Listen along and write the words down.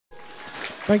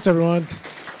Thanks, everyone.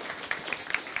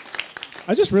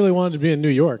 I just really wanted to be in New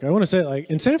York. I want to say, like,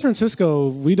 in San Francisco,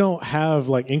 we don't have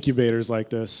like incubators like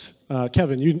this.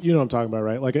 Kevin, you know what I'm talking about,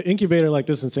 right? Like an incubator like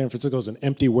this in San Francisco is an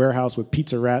empty warehouse with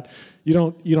Pizza Rat. You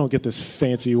don't get this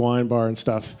fancy wine bar and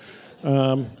stuff.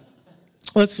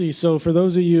 Let's see. So for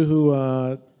those of you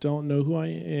who don't know who I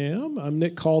am, I'm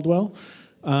Nick Caldwell.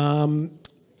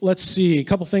 Let's see. A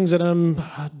couple things that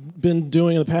I've been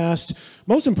doing in the past.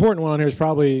 Most important one on here is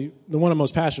probably the one I'm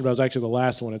most passionate about is actually the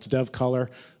last one. It's Dev Color.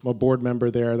 I'm a board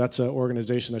member there. That's an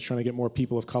organization that's trying to get more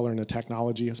people of color into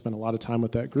technology. I spend a lot of time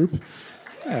with that group.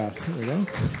 Yeah, there we go.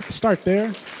 Start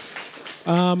there.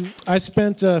 I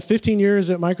spent 15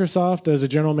 years at Microsoft as a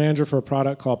general manager for a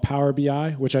product called Power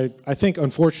BI, which I think,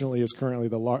 unfortunately, is currently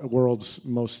the world's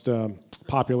most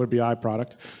popular BI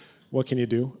product. What can you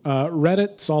do?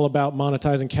 Reddit's all about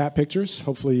monetizing cat pictures.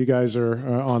 Hopefully you guys are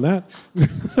on that.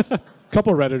 A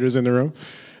couple Redditors in the room.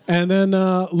 And then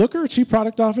Looker, Chief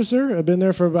Product Officer. I've been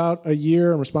there for about a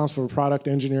year. I'm responsible for product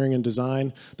engineering and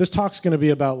design. This talk's going to be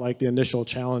about like the initial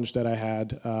challenge that I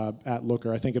had at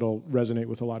Looker. I think it'll resonate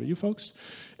with a lot of you folks.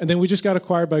 And then we just got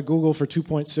acquired by Google for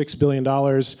 $2.6 billion.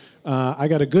 I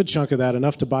got a good chunk of that,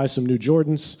 enough to buy some new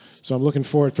Jordans. So I'm looking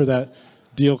forward for that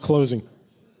deal closing.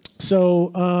 So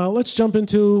let's jump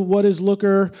into what is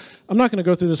Looker. I'm not going to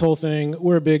go through this whole thing.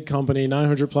 We're a big company,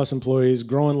 900 plus employees,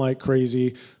 growing like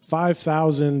crazy.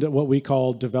 5,000 what we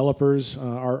call developers.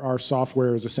 Our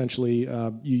software is essentially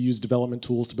you use development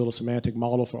tools to build a semantic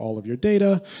model for all of your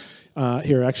data.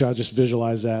 Here, actually, I'll just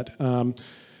visualize that.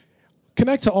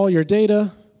 Connect to all your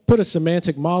data. Put a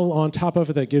semantic model on top of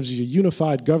it that gives you a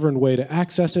unified, governed way to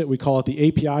access it. We call it the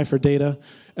API for data.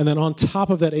 And then on top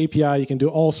of that API, you can do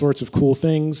all sorts of cool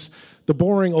things. The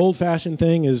boring, old-fashioned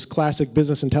thing is classic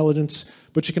business intelligence,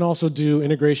 but you can also do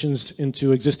integrations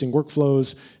into existing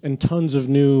workflows and tons of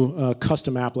new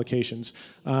custom applications.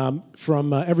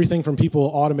 From everything from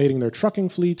people automating their trucking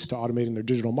fleets to automating their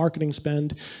digital marketing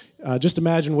spend. Just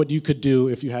imagine what you could do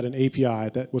if you had an API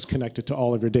that was connected to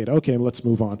all of your data. Okay, let's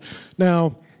move on.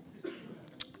 Now,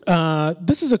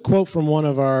 this is a quote from one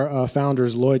of our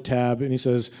founders, Lloyd Tabb, and he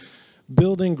says,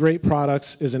 "Building great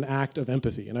products is an act of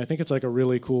empathy." And I think it's like a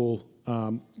really cool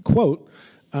quote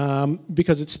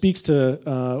because it speaks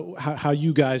to how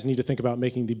you guys need to think about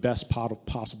making the best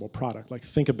possible product. Like,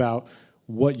 think about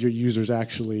what your users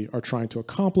actually are trying to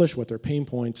accomplish, what their pain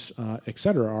points, et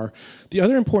cetera, are. The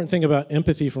other important thing about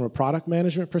empathy from a product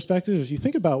management perspective is you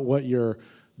think about what your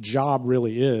job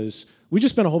really is. We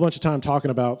just spent a whole bunch of time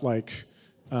talking about like,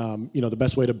 the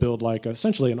best way to build like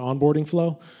essentially an onboarding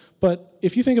flow. But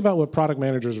if you think about what product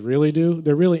managers really do,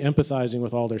 they're really empathizing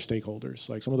with all their stakeholders.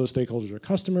 Like, some of those stakeholders are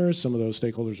customers, some of those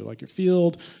stakeholders are like your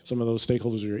field, some of those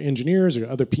stakeholders are your engineers or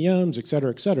your other PMs, et cetera,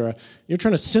 et cetera. You're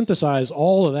trying to synthesize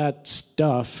all of that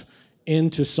stuff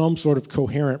into some sort of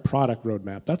coherent product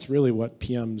roadmap. That's really what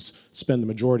PMs spend the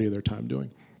majority of their time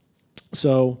doing.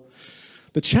 So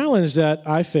the challenge that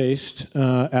I faced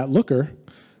at Looker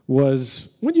was,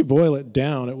 when you boil it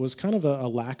down, it was kind of a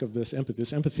lack of this empathy.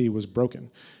 This empathy was broken.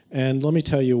 And let me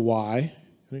tell you why.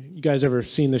 You guys ever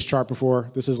seen this chart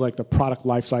before? This is like the product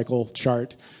lifecycle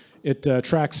chart. It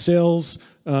tracks sales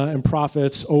and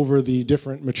profits over the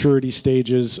different maturity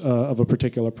stages of a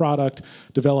particular product: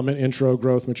 development, intro,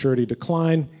 growth, maturity,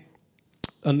 decline.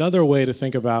 Another way to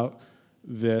think about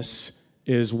this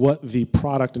is what the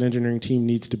product and engineering team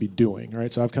needs to be doing,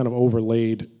 right? So I've kind of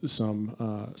overlaid some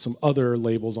other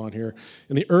labels on here.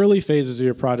 In the early phases of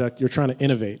your product, you're trying to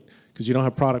innovate because you don't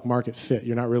have product market fit.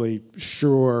 You're not really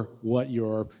sure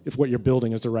if what you're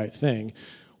building is the right thing.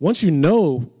 Once you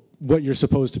know what you're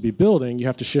supposed to be building, you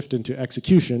have to shift into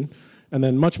execution. And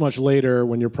then much, much later,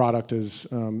 when your product is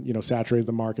saturated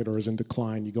the market or is in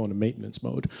decline, you go into maintenance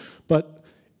mode. But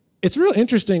it's real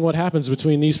interesting what happens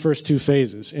between these first two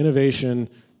phases, innovation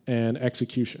and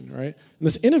execution, right? And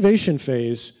this innovation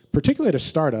phase, particularly at a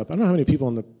startup, I don't know how many people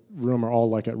in the room are all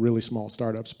like at really small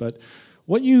startups, but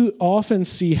what you often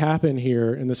see happen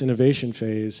here in this innovation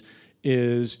phase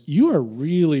is you are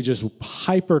really just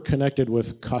hyper connected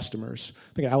with customers.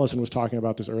 I think Allison was talking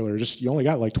about this earlier. You only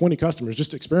got like 20 customers,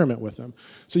 just experiment with them.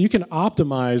 So you can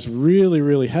optimize really,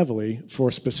 really heavily for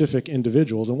specific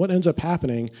individuals. And what ends up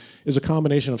happening is a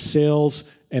combination of sales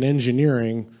and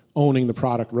engineering owning the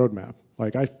product roadmap.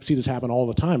 Like, I see this happen all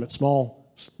the time at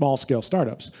small scale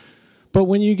startups. But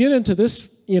when you get into this,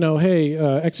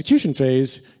 execution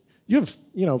phase, you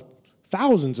have,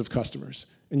 thousands of customers.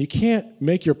 And you can't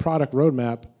make your product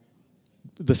roadmap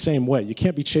the same way. You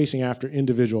can't be chasing after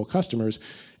individual customers.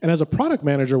 And as a product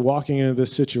manager walking into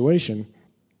this situation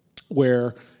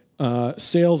where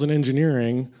sales and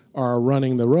engineering are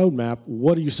running the roadmap,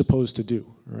 what are you supposed to do,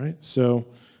 all right? So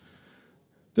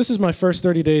this is my first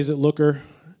 30 days at Looker.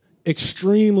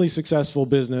 Extremely successful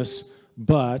business,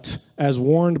 but as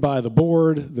warned by the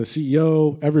board, the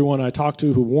CEO, everyone I talked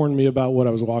to who warned me about what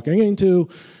I was walking into,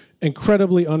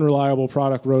 incredibly unreliable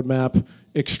product roadmap,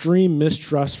 extreme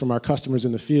mistrust from our customers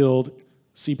in the field,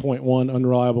 C.1,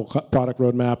 unreliable product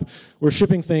roadmap. We're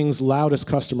shipping things loudest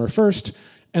customer first.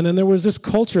 And then there was this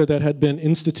culture that had been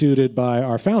instituted by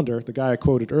our founder, the guy I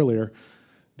quoted earlier.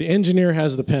 The engineer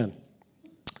has the pen.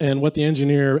 And what the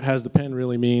engineer has the pen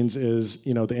really means is,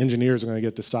 you know, the engineers are going to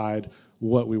get to decide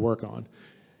what we work on.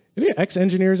 Any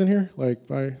ex-engineers in here?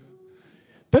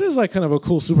 That is like kind of a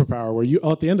cool superpower where you,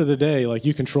 at the end of the day, like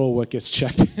you control what gets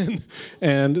checked in.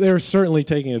 And they're certainly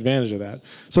taking advantage of that.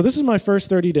 So this is my first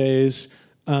 30 days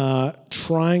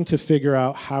trying to figure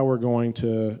out how we're going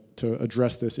to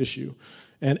address this issue.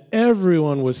 And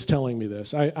everyone was telling me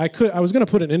this. I was going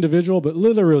to put an individual, but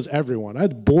literally it was everyone. I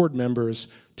had board members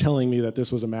telling me that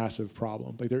this was a massive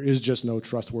problem. Like there is just no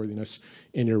trustworthiness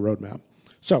in your roadmap.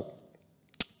 So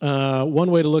one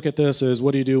way to look at this is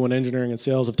what do you do when engineering and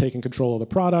sales have taken control of the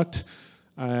product?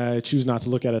 I choose not to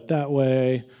look at it that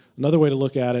way. Another way to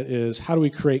look at it is how do we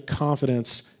create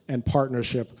confidence and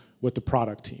partnership with the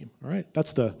product team? All right,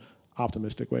 that's the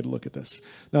optimistic way to look at this.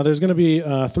 Now there's going to be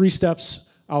 3 steps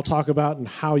I'll talk about and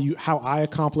how I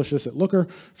accomplish this at Looker.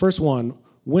 First one,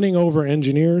 winning over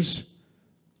engineers.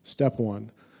 Step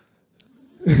 1.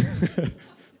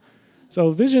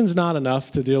 So vision's not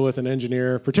enough to deal with an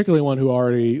engineer, particularly one who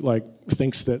already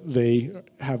thinks that they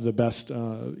have the best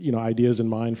ideas in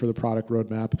mind for the product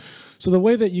roadmap. So the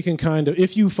way that you can kind of,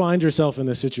 if you find yourself in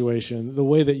this situation, the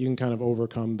way that you can kind of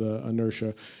overcome the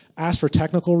inertia, ask for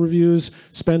technical reviews,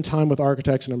 spend time with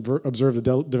architects and observe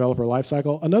the developer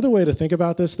lifecycle. Another way to think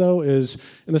about this though is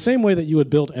in the same way that you would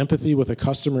build empathy with a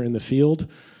customer in the field,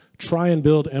 try and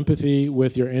build empathy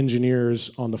with your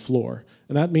engineers on the floor.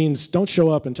 And that means don't show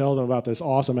up and tell them about this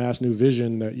awesome-ass new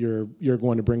vision that you're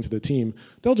going to bring to the team.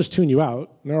 They'll just tune you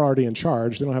out. They're already in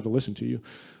charge. They don't have to listen to you.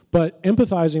 But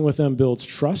empathizing with them builds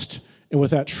trust. And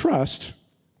with that trust,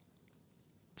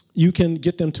 you can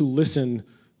get them to listen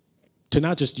to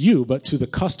not just you, but to the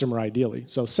customer ideally.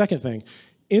 So second thing,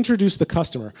 introduce the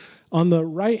customer. On the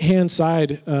right-hand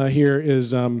side here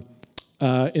is... in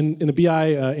the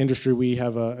BI industry, we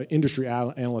have an industry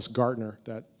analyst, Gartner,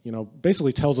 that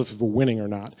basically tells us if we're winning or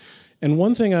not. And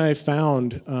one thing I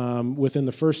found within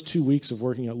the first 2 weeks of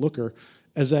working at Looker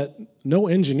is that no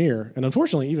engineer, and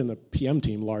unfortunately even the PM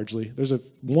team largely, there's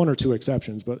 1 or 2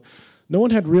 exceptions, but no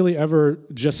one had really ever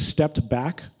just stepped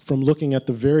back from looking at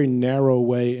the very narrow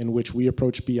way in which we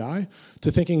approach BI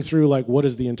to thinking through what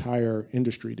does the entire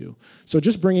industry do. So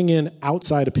just bringing in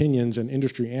outside opinions and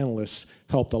industry analysts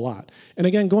helped a lot. And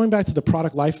again, going back to the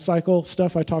product lifecycle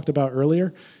stuff I talked about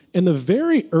earlier, in the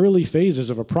very early phases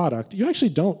of a product, you actually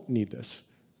don't need this.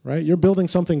 Right? You're building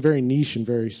something very niche and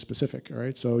very specific, all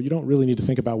right? So you don't really need to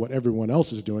think about what everyone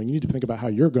else is doing. You need to think about how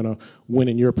you're going to win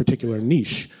in your particular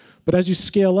niche. But as you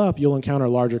scale up, you'll encounter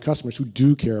larger customers who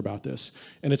do care about this.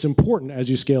 And it's important as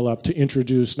you scale up to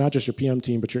introduce not just your PM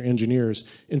team, but your engineers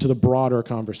into the broader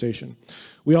conversation.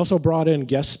 We also brought in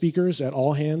guest speakers at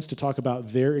all hands to talk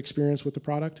about their experience with the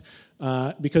product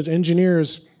because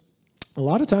engineers, a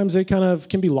lot of times they kind of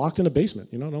can be locked in a basement.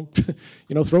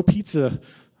 Throw pizza,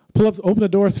 open a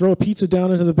door, throw a pizza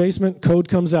down into the basement, code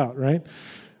comes out, right?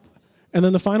 And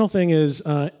then the final thing is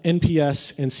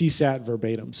NPS and CSAT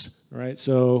verbatims. All right,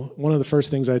 so one of the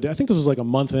first things I did, I think this was a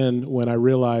month in when I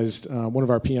realized one of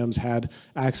our PMs had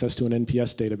access to an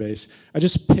NPS database. I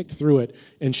just picked through it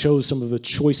and chose some of the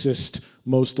choicest,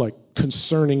 most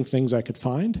concerning things I could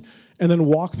find, and then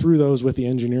walk through those with the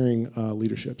engineering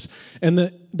leaderships. And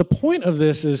the point of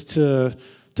this is to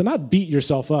not beat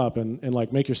yourself up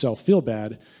and make yourself feel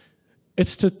bad.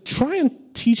 It's to try and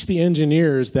teach the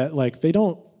engineers that they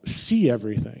don't see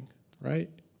everything, right?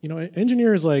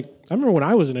 Engineers I remember when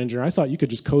I was an engineer, I thought you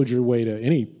could just code your way to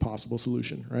any possible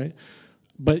solution, right?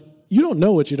 But you don't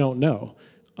know what you don't know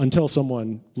until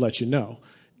someone lets you know.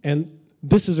 And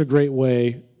this is a great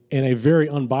way, in a very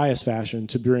unbiased fashion,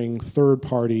 to bring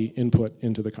third-party input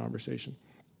into the conversation.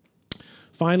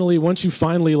 Finally, once you've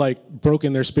finally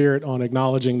broken their spirit on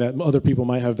acknowledging that other people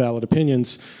might have valid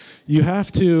opinions, you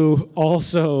have to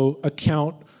also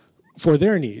account for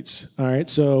their needs, all right?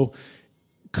 So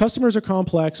customers are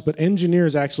complex, but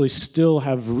engineers actually still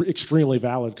have extremely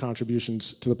valid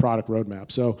contributions to the product roadmap.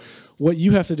 So what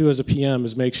you have to do as a PM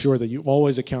is make sure that you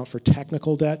always account for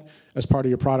technical debt as part of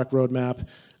your product roadmap.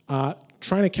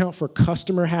 Try and account for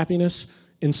customer happiness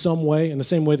in some way, in the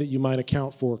same way that you might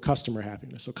account for customer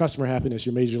happiness. So customer happiness,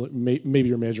 maybe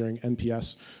you're measuring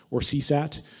NPS or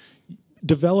CSAT.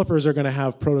 Developers are going to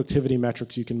have productivity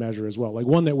metrics you can measure as well. Like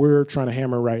one that we're trying to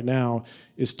hammer right now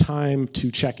is time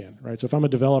to check-in, right? So if I'm a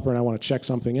developer and I want to check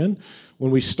something in,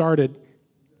 when we started,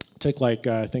 take like,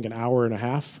 I think an hour and a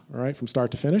half, all right, from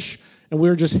start to finish. And we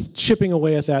were just chipping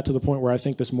away at that to the point where I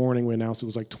think this morning we announced it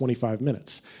was like 25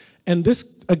 minutes. And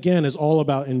this, again, is all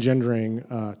about engendering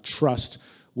trust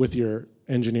with your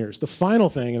engineers. The final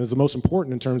thing, and is the most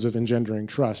important in terms of engendering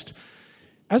trust,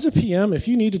 as a PM, if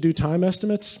you need to do time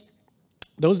estimates,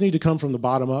 those need to come from the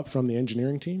bottom up from the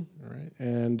engineering team, all right?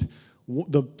 And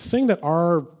the thing that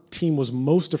our team was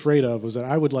most afraid of was that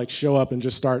I would like show up and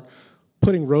just start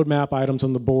putting roadmap items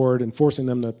on the board and forcing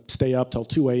them to stay up till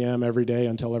 2 a.m. every day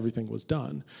until everything was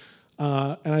done.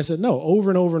 And I said, no, over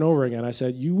and over and over again, I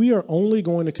said, we are only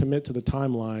going to commit to the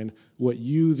timeline what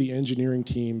you, the engineering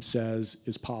team, says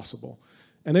is possible.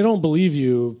 And they don't believe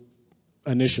you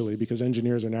initially because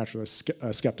engineers are naturally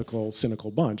a skeptical,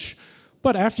 cynical bunch.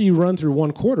 But after you run through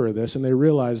 1 quarter of this and they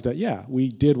realize that, yeah, we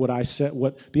did what I said,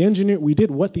 we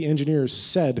did what the engineers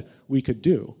said we could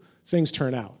do, things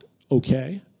turn out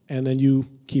okay, and then you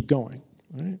keep going.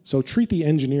 Right? So treat the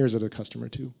engineers as a customer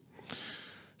too.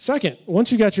 Second,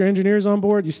 once you got your engineers on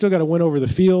board, you still got to win over the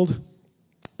field.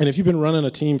 And if you've been running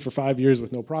a team for 5 years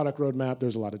with no product roadmap,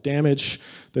 there's a lot of damage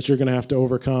that you're going to have to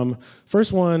overcome.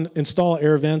 First one, install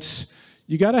air vents.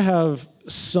 You got to have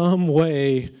some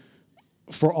way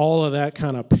for all of that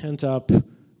kind of pent up, I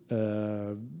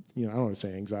don't want to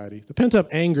say anxiety. The pent up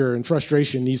anger and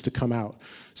frustration needs to come out.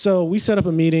 So we set up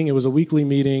a meeting. It was a weekly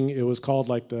meeting. It was called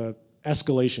like the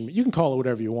escalation. You can call it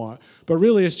whatever you want, but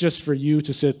really it's just for you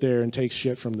to sit there and take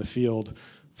shit from the field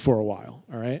for a while,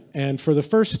 all right? And for the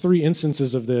first 3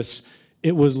 instances of this,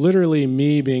 it was literally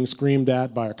me being screamed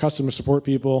at by our customer support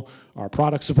people, our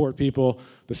product support people,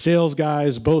 the sales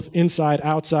guys, both inside,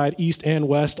 outside, east and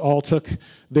west, all took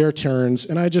their turns,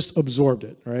 and I just absorbed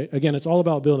it, all right? Again, it's all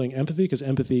about building empathy because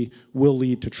empathy will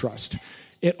lead to trust.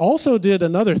 It also did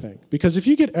another thing, because if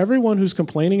you get everyone who's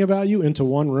complaining about you into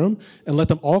one room and let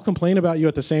them all complain about you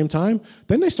at the same time,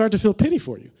 then they start to feel pity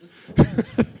for you.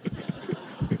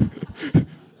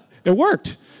 It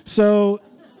worked. So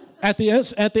at the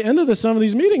end of some of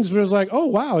these meetings, it was like, oh,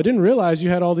 wow, I didn't realize you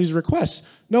had all these requests.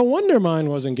 No wonder mine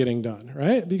wasn't getting done,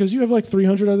 right? Because you have like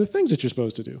 300 other things that you're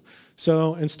supposed to do.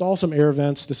 So install some air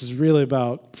vents. This is really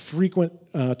about frequent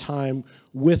time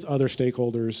with other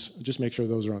stakeholders. Just make sure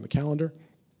those are on the calendar.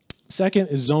 Second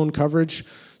is zone coverage.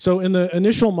 So in the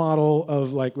initial model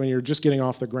of like when you're just getting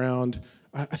off the ground,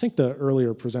 I think the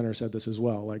earlier presenter said this as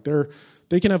well. Like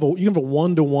you can have a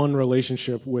one-to-one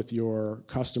relationship with your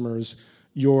customers.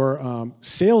 Your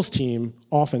sales team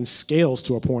often scales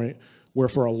to a point where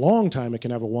for a long time it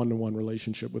can have a one-to-one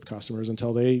relationship with customers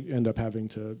until they end up having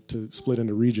to split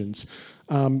into regions.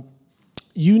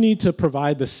 You need to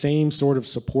provide the same sort of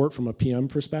support from a PM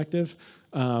perspective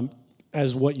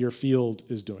as what your field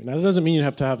is doing. Now, that doesn't mean you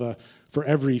have to have for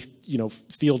every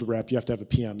field rep, you have to have a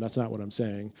PM. That's not what I'm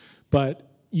saying. But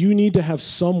you need to have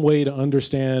some way to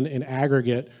understand in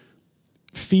aggregate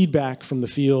feedback from the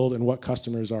field and what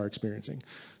customers are experiencing.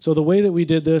 So the way that we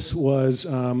did this was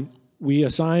we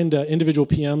assigned individual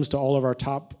PMs to all of our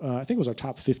top, I think it was our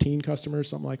top 15 customers,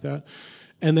 something like that.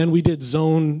 And then we did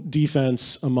zone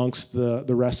defense amongst the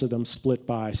rest of them split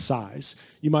by size.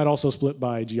 You might also split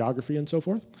by geography and so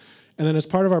forth. And then as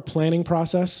part of our planning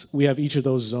process, we have each of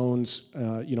those zones,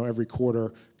 every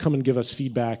quarter come and give us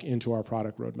feedback into our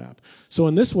product roadmap. So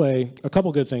in this way, a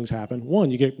couple good things happen. One,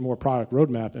 you get more product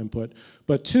roadmap input.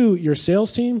 But two, your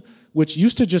sales team, which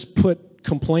used to just put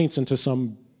complaints into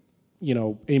some,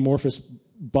 amorphous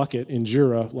bucket in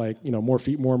Jira, like, more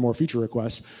and more feature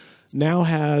requests, now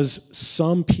has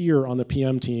some peer on the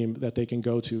PM team that they can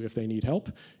go to if they need help.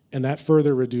 And that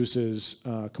further reduces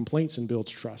complaints and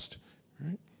builds trust.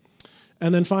 Right?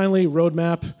 And then finally,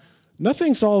 roadmap.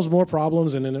 Nothing solves more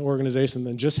problems in an organization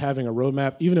than just having a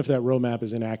roadmap, even if that roadmap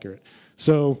is inaccurate.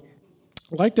 So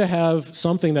I like to have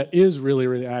something that is really,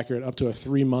 really accurate up to a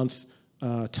 3-month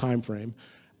time frame.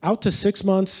 Out to 6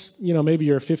 months, maybe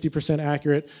you're 50%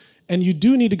 accurate. And you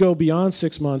do need to go beyond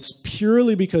 6 months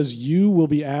purely because you will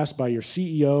be asked by your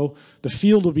CEO, the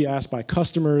field will be asked by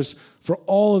customers for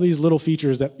all of these little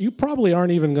features that you probably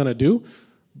aren't even going to do,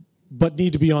 but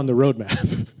need to be on the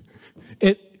roadmap.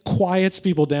 It quiets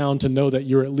people down to know that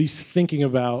you're at least thinking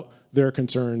about their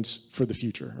concerns for the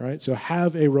future, right? So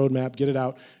have a roadmap, get it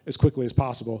out as quickly as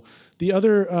possible. The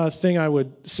other thing I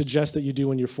would suggest that you do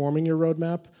when you're forming your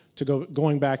roadmap,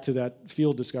 going back to that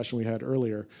field discussion we had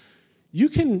earlier, You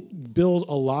can build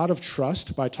a lot of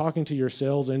trust by talking to your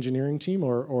sales engineering team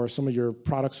or some of your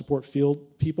product support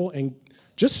field people and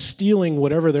just stealing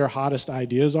whatever their hottest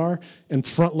ideas are and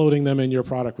front-loading them in your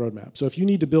product roadmap. So if you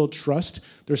need to build trust,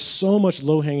 there's so much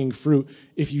low-hanging fruit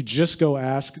if you just go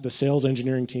ask the sales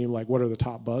engineering team, like, what are the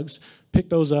top bugs? Pick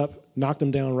those up, knock them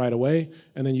down right away,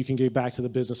 and then you can get back to the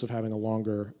business of having a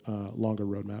longer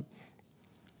roadmap.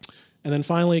 And then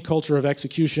finally, culture of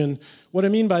execution. What I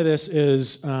mean by this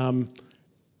is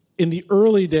in the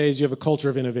early days, you have a culture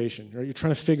of innovation. Right? You're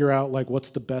trying to figure out like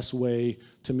what's the best way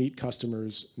to meet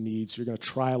customers' needs. You're going to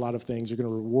try a lot of things. You're going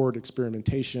to reward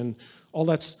experimentation. All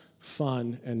that's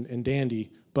fun and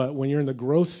dandy. But when you're in the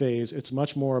growth phase, it's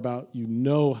much more about you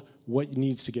know what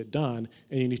needs to get done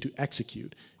and you need to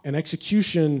execute. And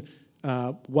execution,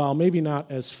 while maybe not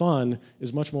as fun,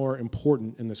 is much more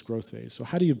important in this growth phase. So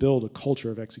how do you build a culture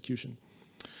of execution?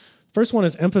 First one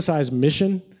is emphasize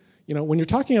mission. You know, when you're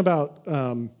talking about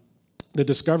the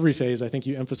discovery phase, I think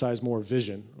you emphasize more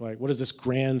vision. Like, what is this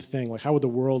grand thing? Like, how would the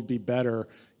world be better,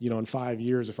 you know, in 5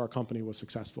 years if our company was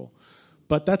successful?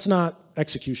 But that's not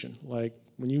execution. Like,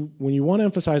 when you want to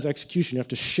emphasize execution, you have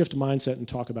to shift mindset and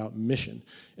talk about mission.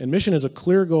 And mission is a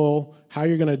clear goal, how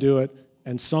you're going to do it,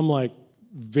 and some like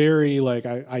very like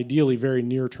ideally very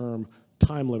near-term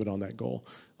time limit on that goal.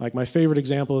 Like my favorite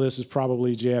example of this is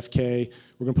probably JFK.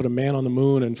 We're going to put a man on the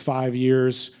moon in 5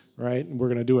 years. Right? And we're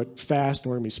going to do it fast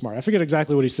and we're going to be smart. I forget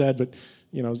exactly what he said, but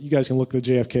you know, you guys can look the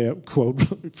JFK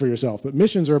quote for yourself. But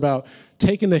missions are about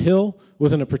taking the hill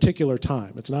within a particular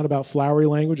time. It's not about flowery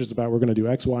language. It's about we're going to do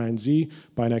X, Y, and Z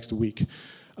by next week.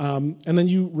 And then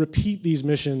you repeat these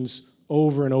missions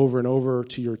over and over and over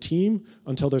to your team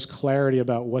until there's clarity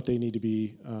about what they need to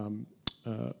be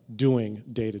doing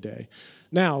day to day.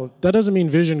 Now, that doesn't mean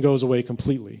vision goes away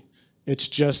completely. It's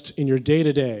just in your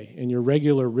day-to-day, in your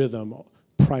regular rhythm,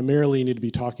 primarily you need to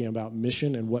be talking about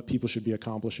mission and what people should be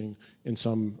accomplishing in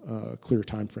some clear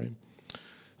time frame.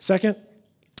 Second,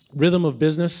 rhythm of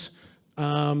business.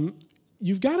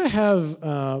 You've got to have,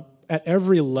 at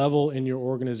every level in your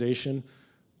organization,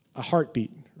 a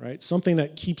heartbeat, right? Something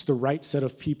that keeps the right set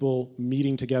of people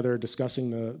meeting together, discussing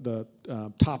the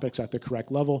topics at the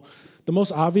correct level. The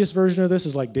most obvious version of this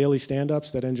is like daily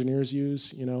stand-ups that engineers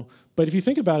use, you know. But if you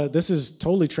think about it, this is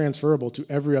totally transferable to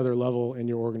every other level in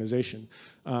your organization.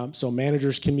 So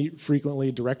managers can meet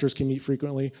frequently, directors can meet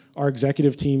frequently. Our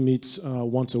executive team meets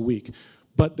once a week.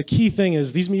 But the key thing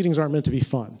is these meetings aren't meant to be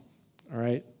fun, all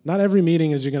right? Not every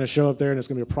meeting is you're going to show up there and it's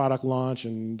going to be a product launch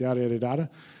and da-da-da-da-da.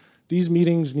 These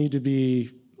meetings need to be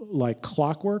like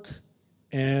clockwork,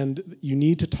 and you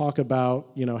need to talk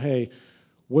about, you know, hey,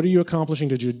 what are you accomplishing?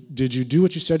 Did you do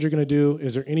what you said you're going to do?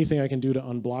 Is there anything I can do to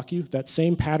unblock you? That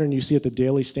same pattern you see at the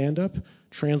daily stand-up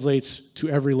translates to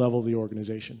every level of the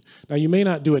organization. Now, you may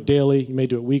not do it daily, you may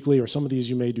do it weekly, or some of these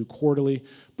you may do quarterly,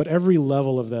 but every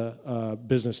level of the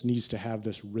business needs to have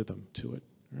this rhythm to it.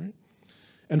 All right?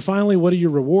 And finally, what do you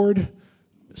reward?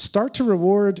 Start to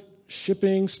reward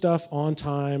shipping stuff on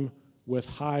time with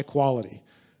high quality.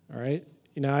 All right?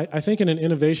 You know, I think in an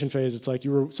innovation phase, it's like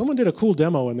someone did a cool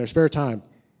demo in their spare time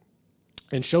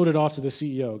and showed it off to the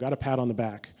CEO, got a pat on the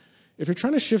back. If you're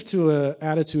trying to shift to an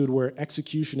attitude where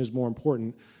execution is more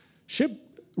important,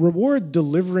 reward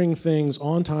delivering things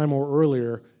on time or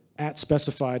earlier at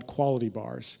specified quality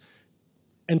bars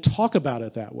and talk about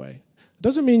it that way. It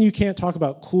doesn't mean you can't talk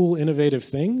about cool, innovative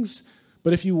things,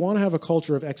 but if you want to have a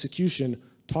culture of execution,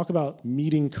 talk about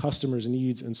meeting customers'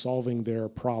 needs and solving their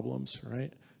problems,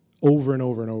 right? Over and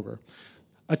over and over.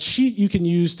 A cheat you can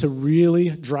use to really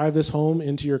drive this home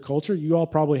into your culture, you all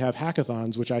probably have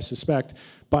hackathons, which I suspect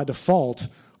by default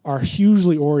are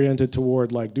hugely oriented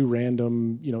toward like do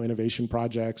random, you know, innovation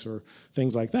projects or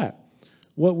things like that.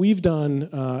 What we've done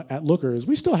at Looker is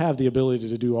we still have the ability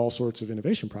to do all sorts of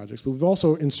innovation projects, but we've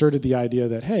also inserted the idea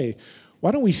that, hey,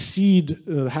 why don't we seed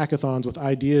hackathons with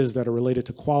ideas that are related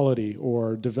to quality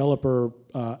or developer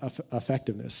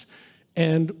effectiveness?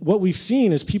 And what we've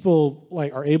seen is people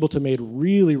like are able to make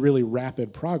really, really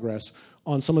rapid progress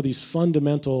on some of these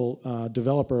fundamental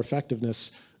developer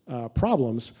effectiveness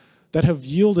problems that have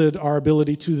yielded our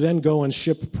ability to then go and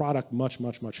ship product much,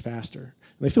 much, much faster. And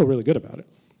they feel really good about it.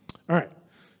 All right,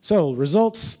 so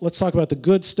results. Let's talk about the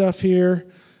good stuff here.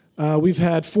 We've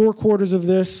had 4 quarters of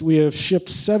this. We have shipped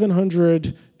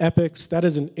 700 epics. That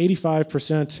is an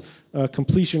 85%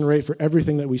 completion rate for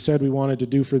everything that we said we wanted to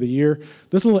do for the year.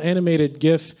 This little animated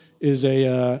GIF is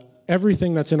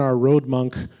everything that's in our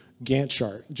RoadMonk Gantt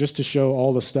chart, just to show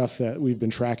all the stuff that we've been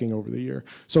tracking over the year.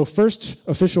 So first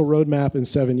official roadmap in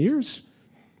 7 years.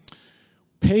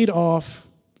 Paid off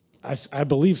I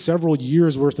believe, several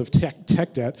years worth of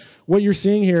tech debt. What you're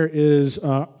seeing here is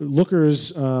Looker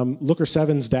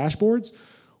 7's dashboards,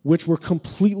 which were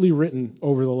completely written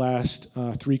over the last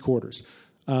 3 quarters.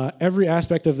 Every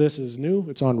aspect of this is new.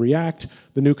 It's on React.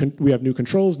 We have new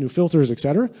controls, new filters,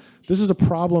 etc. This is a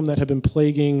problem that had been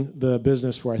plaguing the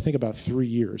business for, I think, about 3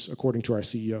 years, according to our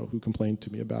CEO, who complained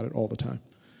to me about it all the time.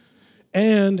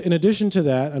 And in addition to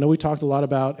that, I know we talked a lot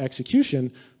about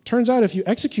execution. Turns out if you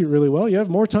execute really well, you have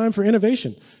more time for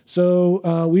innovation.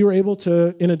 So we were able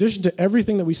to, in addition to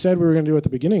everything that we said we were going to do at the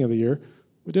beginning of the year,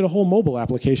 we did a whole mobile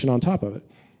application on top of it.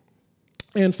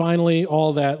 And finally,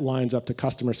 all that lines up to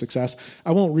customer success.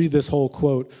 I won't read this whole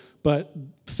quote, but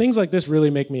things like this really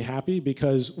make me happy,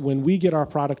 because when we get our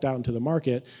product out into the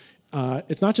market,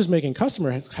 it's not just making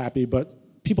customers happy, but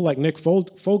people like Nick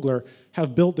Fogler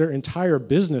have built their entire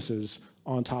businesses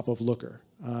on top of Looker.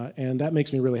 And that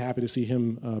makes me really happy to see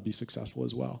him be successful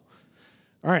as well.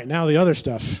 All right, now the other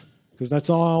stuff, because that's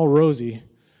all rosy.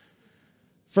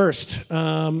 First,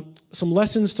 some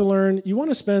lessons to learn. You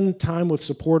want to spend time with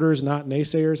supporters, not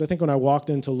naysayers. I think when I walked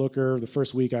into Looker the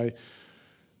first week, I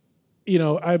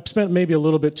spent maybe a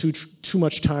little bit too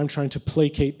much time trying to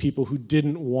placate people who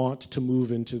didn't want to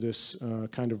move into this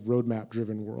kind of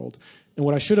roadmap-driven world. And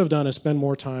what I should have done is spend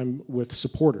more time with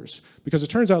supporters, because it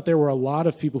turns out there were a lot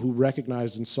of people who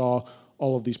recognized and saw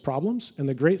all of these problems. And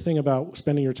the great thing about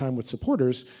spending your time with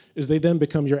supporters is they then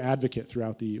become your advocate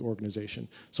throughout the organization.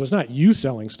 So it's not you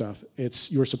selling stuff,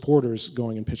 it's your supporters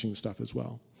going and pitching stuff as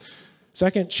well.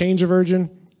 Second, change aversion.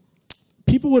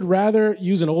 People would rather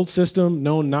use an old system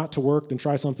known not to work than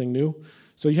try something new.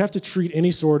 So you have to treat any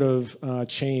sort of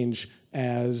change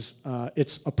as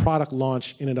it's a product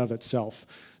launch in and of itself.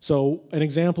 So an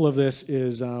example of this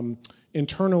is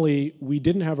internally, we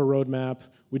didn't have a roadmap,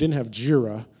 we didn't have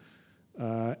Jira,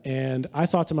 and I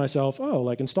thought to myself, oh,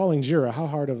 like installing Jira, how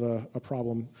hard of a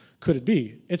problem could it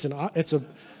be?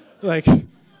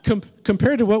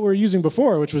 Compared to what we were using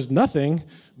before, which was nothing,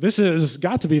 this has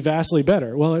got to be vastly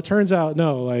better. Well, it turns out,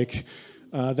 no,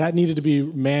 that needed to be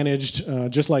managed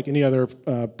just like any other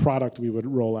product we would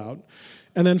roll out.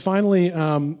 And then finally,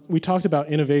 we talked about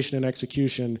innovation and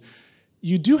execution.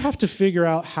 You do have to figure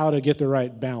out how to get the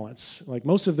right balance. Like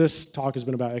most of this talk has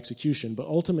been about execution, but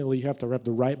ultimately you have to have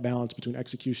the right balance between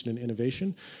execution and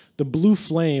innovation. The blue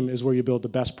flame is where you build the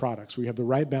best products, where you have the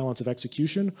right balance of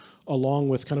execution along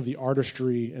with kind of the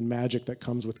artistry and magic that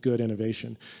comes with good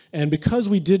innovation. And because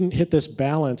we didn't hit this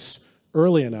balance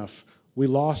early enough, we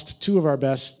lost 2 of our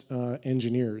best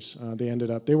engineers.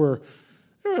 They were,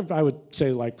 I would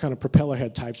say, like kind of propeller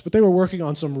head types, but they were working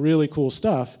on some really cool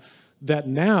stuff that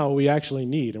now we actually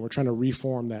need, and we're trying to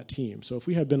reform that team. So if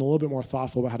we had been a little bit more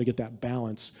thoughtful about how to get that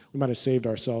balance, we might have saved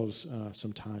ourselves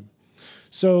some time.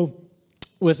 So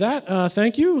with that,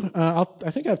 thank you. I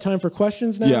think I have time for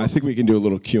questions now. Yeah, I think we can do a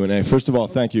little Q&A. First of all,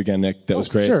 thank you again, Nick. That was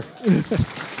great. Sure.